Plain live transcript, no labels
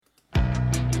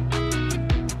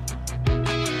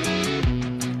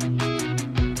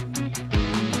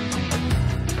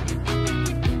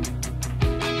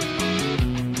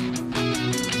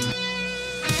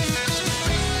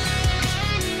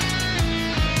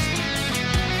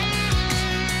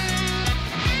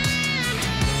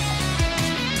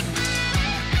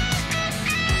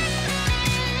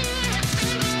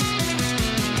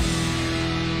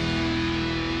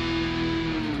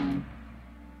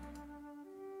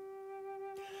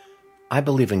I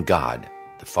believe in God,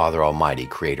 the Father Almighty,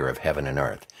 creator of heaven and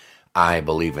earth. I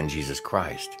believe in Jesus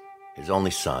Christ, his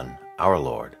only Son, our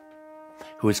Lord,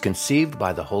 who was conceived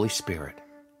by the Holy Spirit,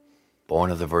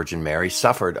 born of the Virgin Mary,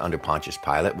 suffered under Pontius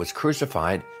Pilate, was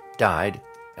crucified, died,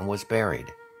 and was buried.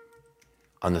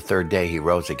 On the third day he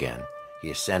rose again.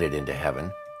 He ascended into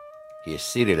heaven. He is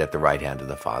seated at the right hand of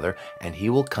the Father, and he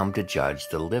will come to judge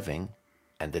the living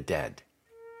and the dead.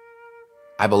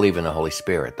 I believe in the Holy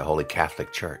Spirit, the Holy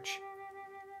Catholic Church,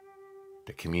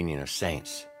 the communion of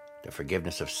saints, the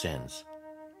forgiveness of sins,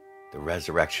 the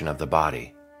resurrection of the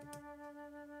body,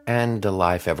 and the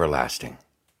life everlasting.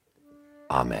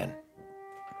 Amen.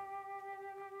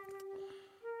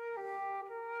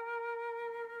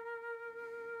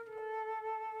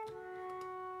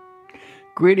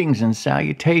 Greetings and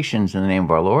salutations in the name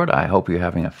of our Lord. I hope you're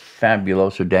having a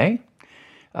fabuloso day.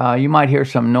 You might hear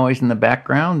some noise in the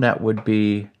background. That would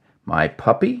be my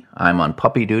puppy. I'm on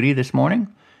puppy duty this morning,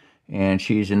 and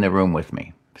she's in the room with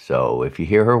me. So if you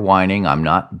hear her whining, I'm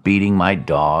not beating my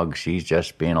dog. She's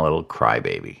just being a little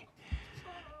crybaby.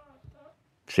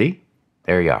 See?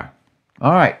 There you are.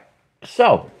 All right.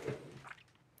 So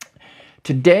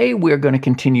today we're going to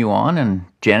continue on in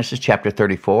Genesis chapter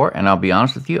 34, and I'll be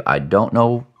honest with you, I don't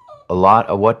know a lot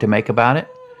of what to make about it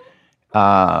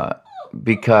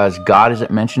because God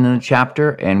isn't mentioned in the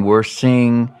chapter, and we're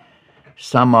seeing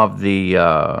some of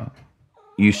the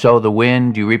you sow the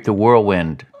wind, you reap the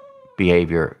whirlwind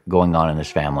behavior going on in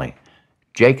this family.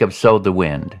 Jacob sowed the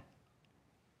wind,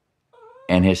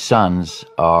 and his sons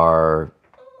are,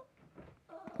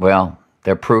 well,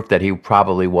 they're proof that he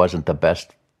probably wasn't the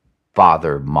best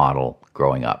father model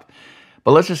growing up.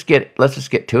 But let's just get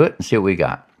to it and see what we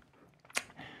got.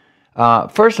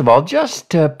 First of all,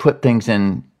 just to put things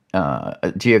in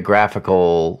a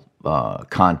geographical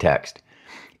context,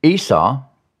 Esau,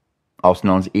 also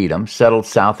known as Edom, settled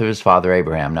south of his father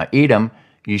Abraham. Now, Edom,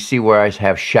 you see where I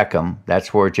have Shechem,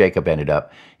 that's where Jacob ended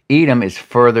up. Edom is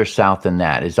further south than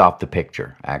that, is off the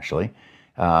picture, actually.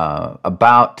 Jacob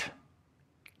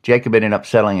ended up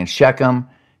settling in Shechem,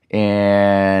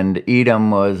 and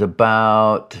Edom was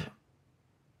about,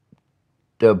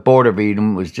 the border of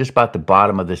Edom was just about the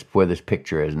bottom of this, where this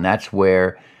picture is, and that's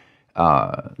where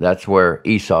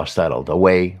Esau settled,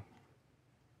 away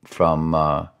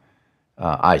from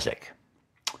Isaac.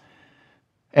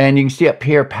 And you can see up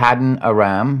here, Paddan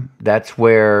Aram, that's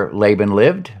where Laban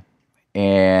lived,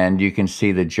 and you can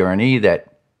see the journey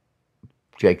that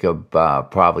Jacob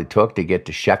probably took to get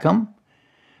to Shechem.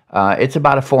 It's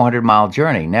about a 400-mile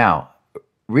journey. Now,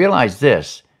 realize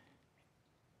this.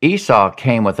 Esau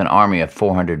came with an army of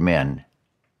 400 men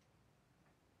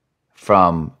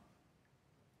from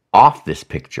off this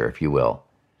picture, if you will,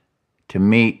 to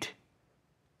meet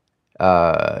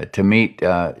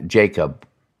Jacob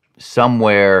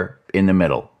somewhere in the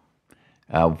middle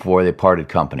before they parted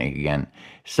company again.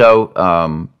 So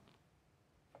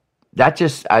that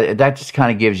just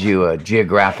kind of gives you a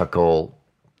geographical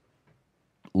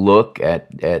look at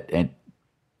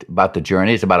about the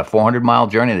journey. It's about a 400-mile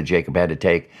journey that Jacob had to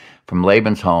take from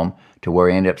Laban's home to where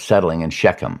he ended up settling in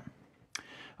Shechem.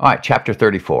 All right, chapter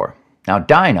 34. Now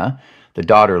Dinah, the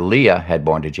daughter Leah had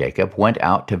born to Jacob, went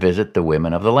out to visit the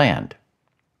women of the land.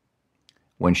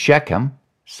 When Shechem,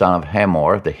 son of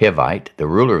Hamor the Hivite, the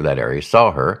ruler of that area,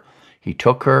 saw her, he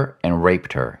took her and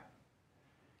raped her.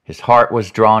 His heart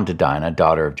was drawn to Dinah,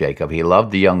 daughter of Jacob. He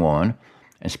loved the young woman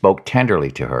and spoke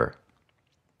tenderly to her.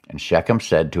 And Shechem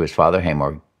said to his father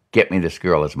Hamor, "Get me this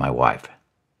girl as my wife."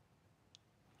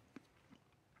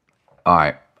 All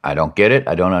right, I don't get it.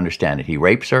 I don't understand it. He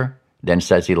rapes her, then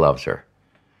says he loves her.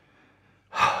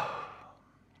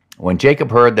 When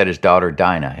Jacob heard that his daughter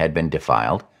Dinah had been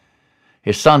defiled,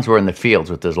 his sons were in the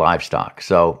fields with his livestock,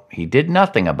 so he did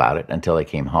nothing about it until they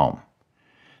came home.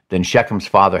 Then Shechem's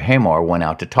father Hamor went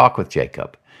out to talk with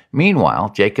Jacob. Meanwhile,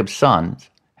 Jacob's sons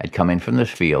had come in from the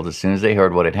field. As soon as they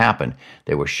heard what had happened,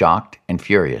 they were shocked and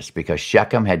furious because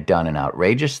Shechem had done an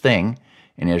outrageous thing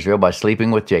in Israel by sleeping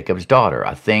with Jacob's daughter,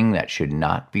 a thing that should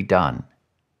not be done.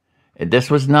 This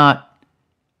was not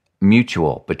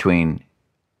mutual between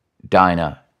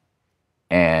Dinah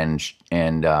and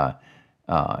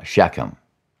Shechem.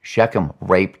 Shechem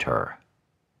raped her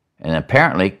and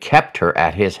apparently kept her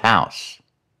at his house.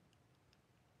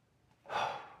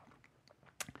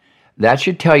 That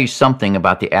should tell you something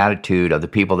about the attitude of the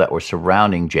people that were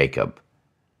surrounding Jacob.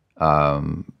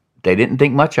 They didn't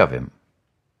think much of him.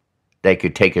 They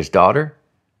could take his daughter,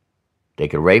 they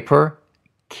could rape her,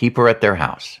 keep her at their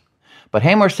house. But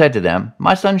Hamor said to them,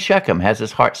 "My son Shechem has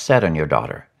his heart set on your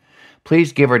daughter.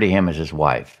 Please give her to him as his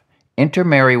wife.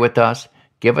 Intermarry with us,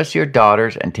 Give us your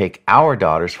daughters and take our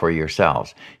daughters for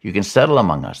yourselves. You can settle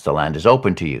among us. The land is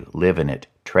open to you. Live in it,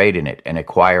 trade in it, and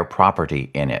acquire property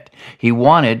in it. He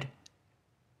wanted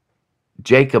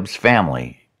Jacob's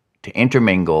family to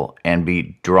intermingle and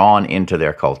be drawn into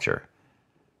their culture.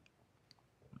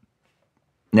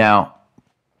 Now,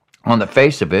 on the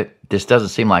face of it, this doesn't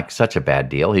seem like such a bad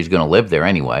deal. He's going to live there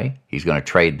anyway. He's going to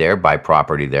trade there, buy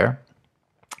property there.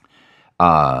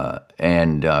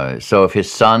 So if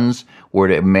his sons were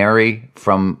to marry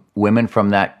from women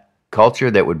from that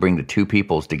culture, that would bring the two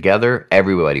peoples together,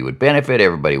 everybody would benefit,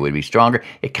 everybody would be stronger.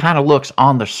 It kind of looks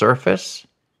on the surface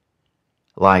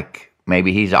like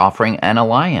maybe he's offering an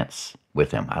alliance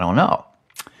with him. I don't know.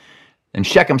 And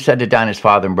Shechem said to Dinah's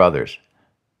father and brothers,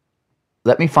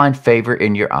 let me find favor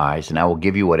in your eyes, and I will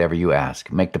give you whatever you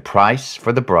ask. Make the price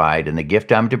for the bride and the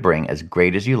gift I'm to bring as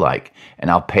great as you like,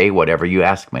 and I'll pay whatever you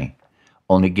ask me.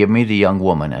 Only give me the young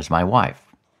woman as my wife.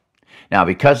 Now,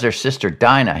 because their sister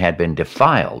Dinah had been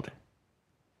defiled,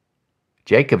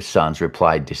 Jacob's sons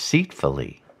replied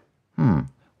deceitfully.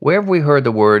 Where have we heard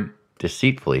the word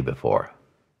deceitfully before?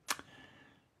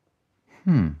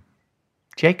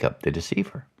 Jacob, the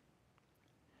deceiver.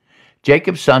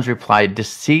 Jacob's sons replied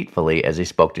deceitfully as he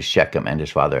spoke to Shechem and his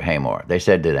father Hamor. They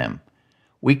said to them,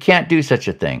 we can't do such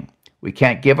a thing. We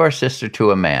can't give our sister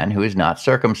to a man who is not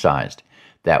circumcised.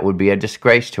 That would be a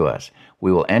disgrace to us.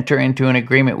 We will enter into an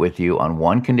agreement with you on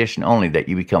one condition only, that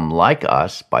you become like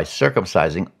us by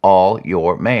circumcising all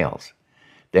your males.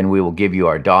 Then we will give you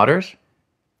our daughters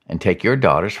and take your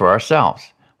daughters for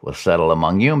ourselves. We'll settle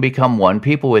among you and become one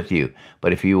people with you.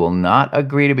 But if you will not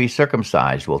agree to be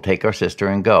circumcised, we'll take our sister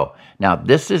and go. Now,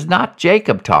 this is not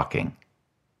Jacob talking.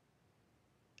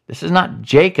 This is not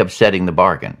Jacob setting the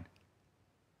bargain.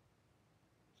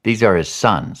 These are his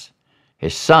sons.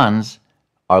 His sons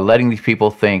are letting these people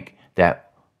think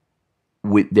that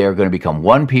they're going to become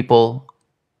one people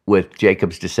with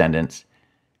Jacob's descendants,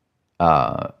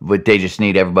 but they just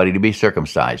need everybody to be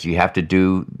circumcised. You have to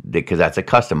do, because that's a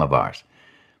custom of ours.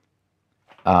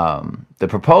 The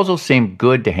proposal seemed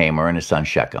good to Hamor and his son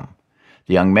Shechem.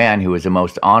 The young man, who was the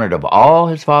most honored of all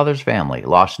his father's family,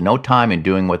 lost no time in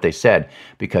doing what they said,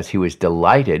 because he was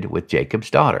delighted with Jacob's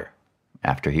daughter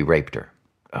after he raped her.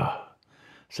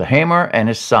 So Hamor and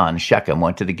his son Shechem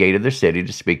went to the gate of their city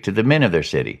to speak to the men of their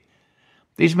city.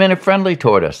 These men are friendly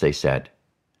toward us, they said.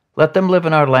 Let them live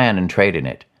in our land and trade in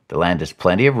it. The land has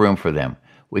plenty of room for them.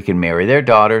 We can marry their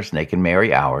daughters, and they can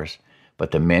marry ours.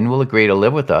 But the men will agree to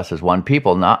live with us as one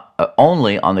people, not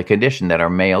only on the condition that our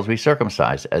males be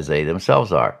circumcised, as they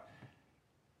themselves are.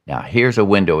 Now, here's a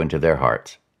window into their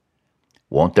hearts.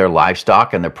 Won't their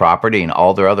livestock and their property and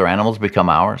all their other animals become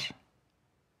ours?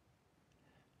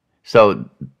 So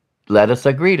let us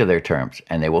agree to their terms,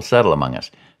 and they will settle among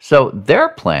us. So their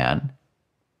plan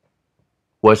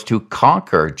was to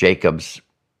conquer Jacob's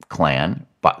clan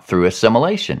through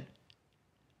assimilation.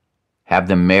 Have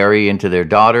them marry their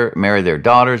daughters,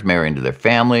 marry into their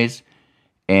families,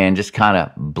 and just kind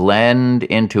of blend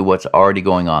into what's already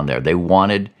going on there. They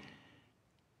wanted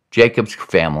Jacob's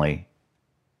family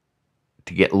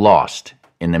to get lost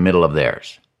in the middle of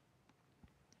theirs.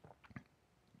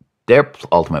 Their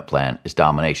ultimate plan is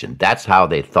domination. That's how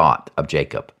they thought of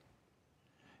Jacob,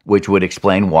 which would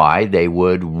explain why they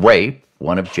would rape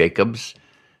one of Jacob's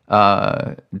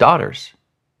daughters.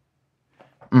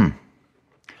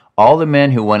 All the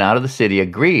men who went out of the city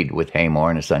agreed with Hamor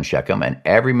and his son Shechem, and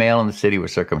every male in the city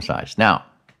was circumcised. Now,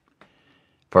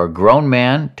 for a grown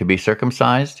man to be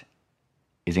circumcised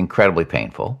is incredibly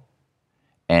painful,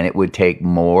 and it would take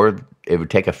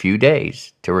a few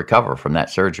days to recover from that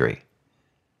surgery.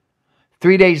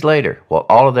 3 days later, while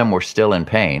all of them were still in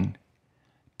pain,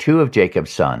 two of Jacob's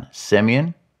sons,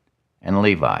 Simeon and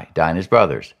Levi, Dinah's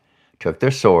brothers, took their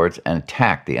swords and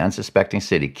attacked the unsuspecting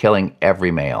city, killing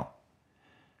every male.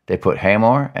 They put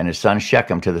Hamor and his son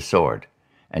Shechem to the sword,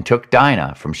 and took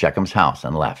Dinah from Shechem's house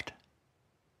and left.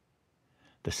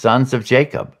 The sons of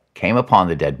Jacob came upon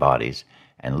the dead bodies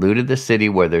and looted the city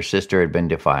where their sister had been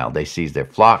defiled. They seized their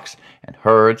flocks and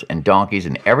herds and donkeys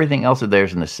and everything else of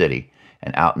theirs in the city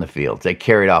and out in the fields. They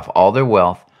carried off all their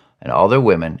wealth and all their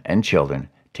women and children,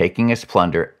 taking as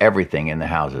plunder everything in the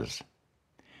houses.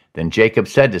 Then Jacob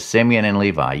said to Simeon and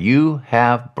Levi, "You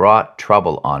have brought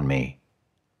trouble on me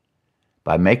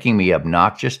by making me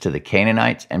obnoxious to the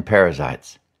Canaanites and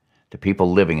Perizzites, the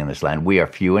people living in this land. We are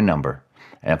few in number,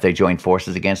 and if they join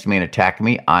forces against me and attack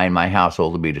me, I and my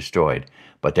household will be destroyed."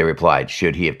 But they replied,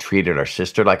 "Should he have treated our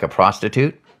sister like a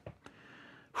prostitute?"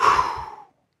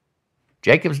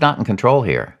 Jacob's not in control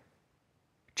here.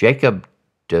 Jacob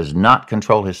does not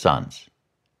control his sons.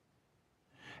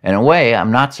 In a way,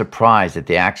 I'm not surprised at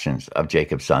the actions of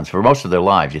Jacob's sons. For most of their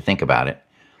lives, you think about it,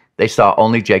 they saw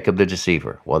only Jacob the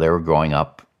deceiver while they were growing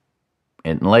up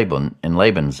in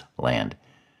Laban's land.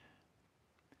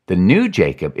 The new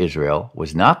Jacob, Israel,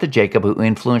 was not the Jacob who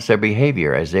influenced their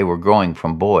behavior as they were growing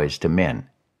from boys to men.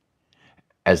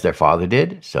 As their father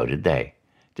did, so did they.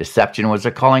 Deception was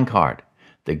a calling card.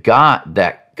 The God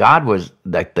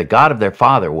of their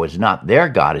father was not their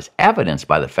God is evidenced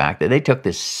by the fact that they took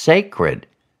this sacred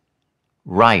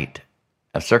rite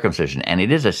of circumcision, and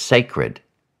it is a sacred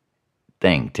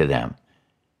thing to them,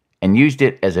 and used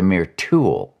it as a mere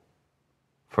tool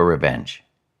for revenge.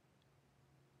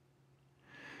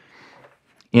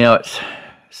 You know,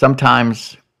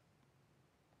 sometimes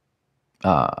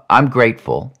I'm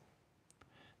grateful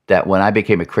that when I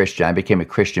became a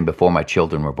Christian before my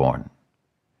children were born.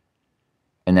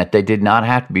 And that they did not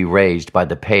have to be raised by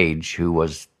the page who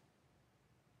was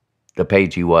the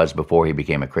page he was before he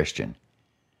became a Christian.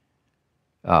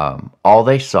 All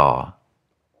they saw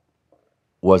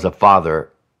was a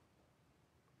father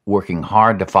working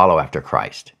hard to follow after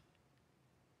Christ.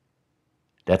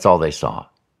 That's all they saw.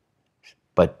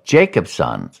 But Jacob's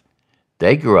sons,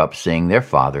 they grew up seeing their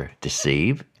father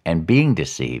deceive and being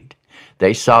deceived.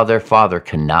 They saw their father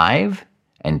connive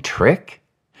and trick.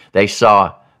 They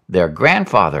saw their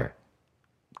grandfather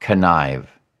connive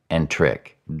and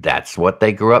trick. That's what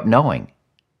they grew up knowing.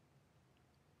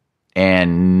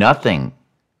 And nothing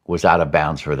was out of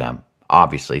bounds for them,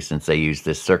 obviously, since they used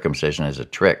this circumcision as a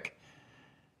trick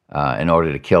in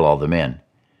order to kill all the men.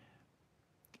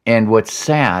 And what's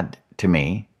sad to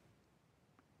me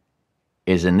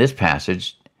is in this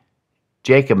passage,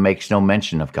 Jacob makes no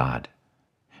mention of God.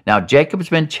 Now, Jacob's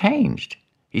been changed.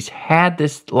 He's had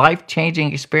this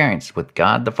life-changing experience with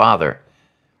God the Father.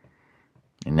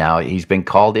 And now he's been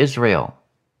called Israel.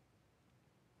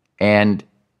 And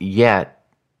yet,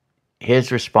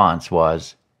 his response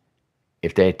was,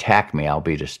 if they attack me, I'll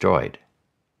be destroyed.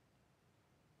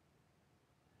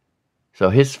 So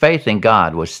his faith in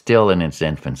God was still in its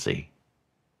infancy.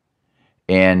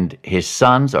 And his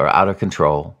sons are out of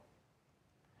control.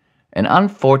 And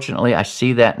unfortunately, I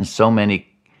see that in so many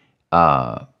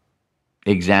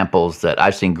examples that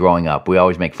I've seen growing up. We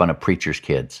always make fun of preachers'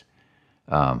 kids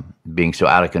being so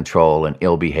out of control and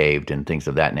ill-behaved and things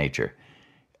of that nature.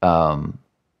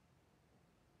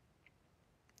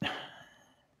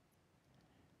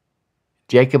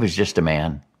 Jacob is just a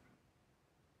man,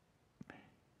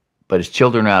 but his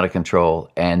children are out of control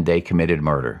and they committed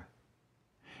murder.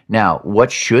 Now,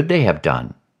 what should they have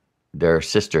done? Their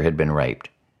sister had been raped.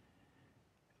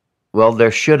 Well,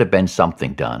 there should have been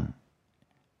something done.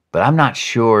 But I'm not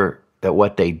sure that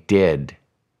what they did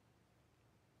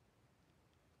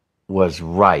was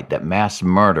right, that mass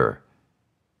murder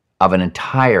of an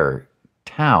entire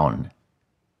town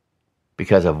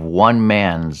because of one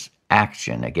man's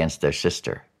action against their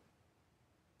sister.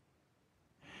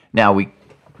 Now, like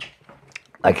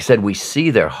I said, we see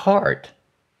their heart.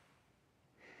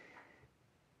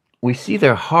 We see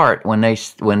their heart when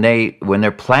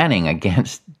they're planning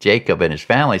against Jacob and his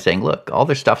family, saying, look, all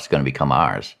their stuff's going to become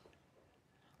ours.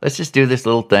 Let's just do this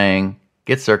little thing,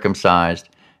 get circumcised,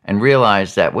 and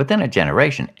realize that within a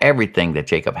generation, everything that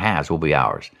Jacob has will be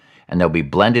ours. And they'll be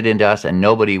blended into us, and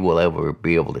nobody will ever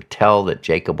be able to tell that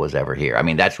Jacob was ever here. I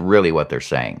mean, that's really what they're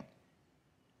saying.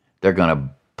 They're going to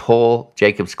pull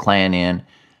Jacob's clan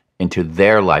into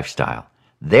their lifestyle.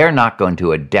 They're not going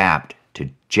to adapt to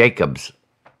Jacob's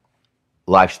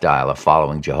lifestyle of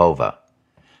following Jehovah.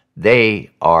 They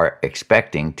are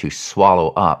expecting to swallow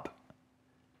up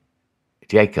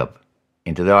Jacob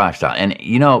into their lifestyle. And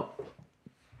you know,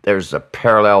 there's a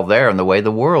parallel there in the way the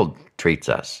world treats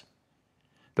us.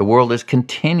 The world is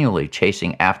continually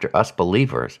chasing after us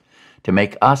believers to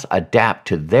make us adapt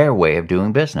to their way of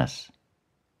doing business.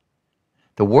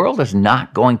 The world is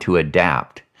not going to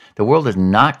adapt. The world is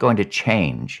not going to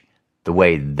change the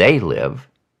way they live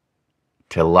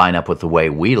to line up with the way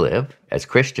we live as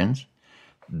Christians.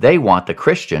 They want the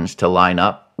Christians to line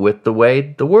up with the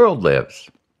way the world lives.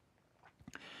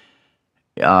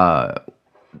 An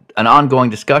ongoing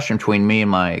discussion between me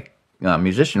and my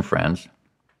musician friends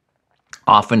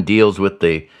often deals with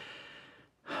the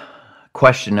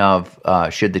question of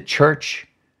should the church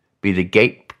be the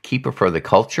gatekeeper for the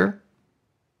culture?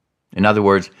 In other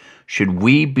words, should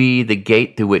we be the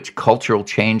gate through which cultural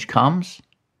change comes?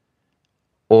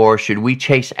 Or should we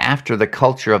chase after the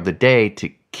culture of the day to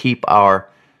keep our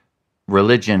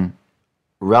religion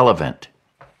relevant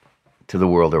to the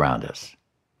world around us?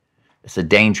 It's a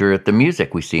danger at the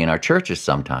music we see in our churches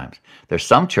sometimes. There's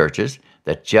some churches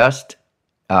that just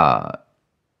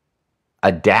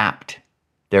adapt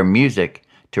their music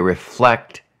to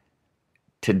reflect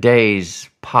today's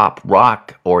pop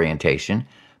rock orientation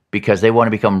because they want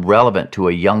to become relevant to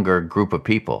a younger group of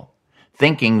people,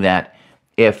 thinking that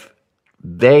if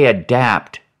they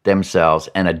adapt themselves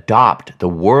and adopt the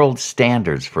world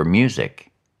standards for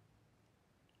music,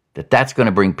 that's going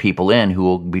to bring people in who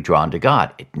will be drawn to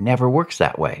God. It never works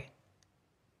that way.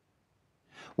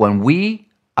 When we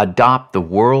adopt the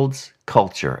world's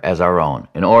culture as our own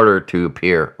in order to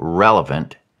appear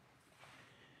relevant,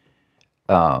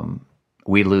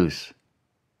 we lose.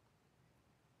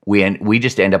 We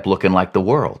just end up looking like the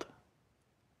world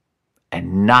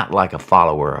and not like a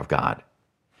follower of God.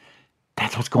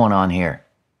 That's what's going on here.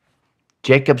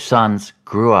 Jacob's sons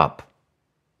grew up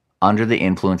under the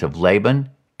influence of Laban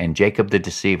and Jacob the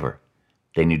deceiver.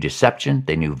 They knew deception.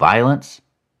 They knew violence.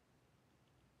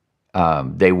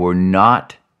 They were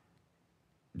not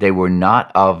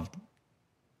of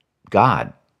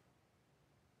God.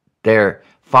 Their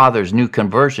father's new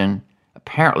conversion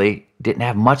apparently didn't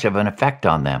have much of an effect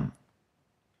on them.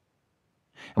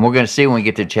 And we're going to see when we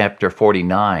get to chapter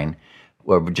 49,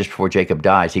 where just before Jacob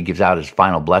dies, he gives out his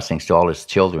final blessings to all his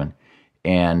children.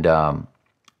 And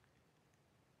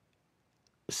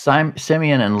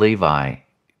Simeon and Levi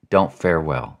don't fare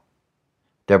well.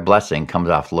 Their blessing comes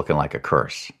off looking like a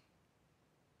curse.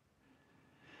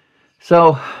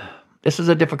 So this is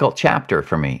a difficult chapter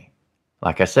for me.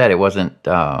 Like I said, it wasn't,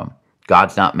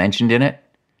 God's not mentioned in it.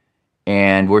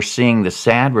 And we're seeing the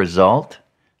sad result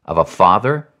of a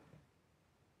father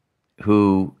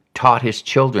who taught his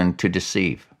children to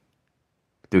deceive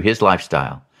through his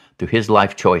lifestyle, through his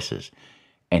life choices.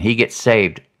 And he gets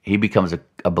saved. He becomes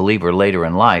a believer later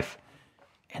in life.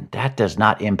 And that does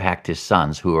not impact his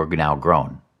sons, who are now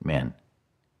grown men.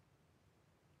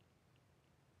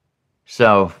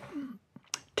 So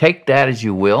take that as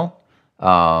you will.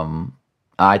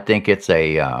 I think it's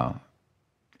a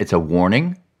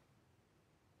warning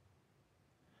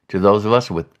to those of us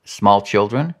with small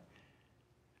children.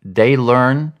 They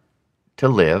learn to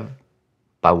live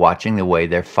by watching the way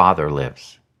their father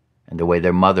lives and the way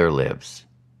their mother lives.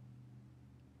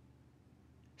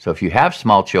 So if you have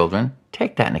small children,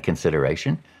 take that into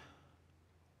consideration.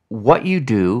 What you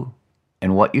do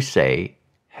and what you say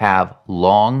have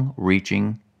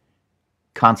long-reaching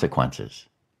consequences.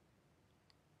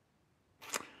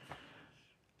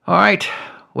 All right.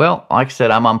 Well, like I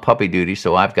said, I'm on puppy duty,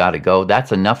 so I've got to go.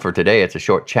 That's enough for today. It's a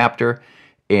short chapter,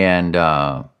 and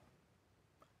I'm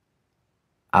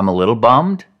a little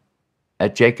bummed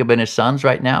at Jacob and his sons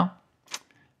right now.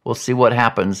 We'll see what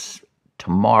happens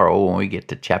tomorrow when we get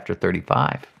to chapter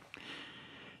 35.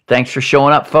 Thanks for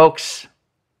showing up, folks.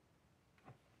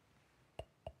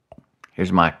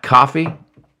 Here's my coffee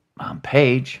on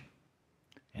Paige,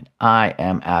 and I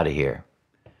am out of here.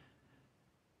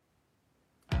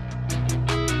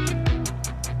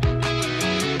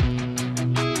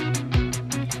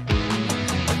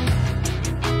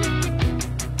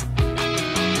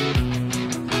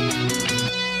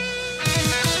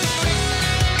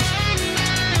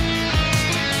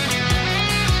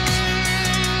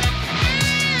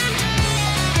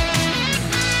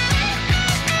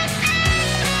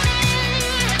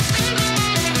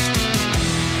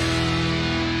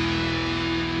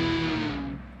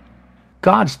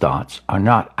 God's thoughts are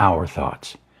not our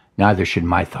thoughts. Neither should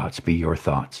my thoughts be your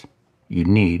thoughts. You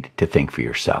need to think for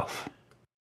yourself.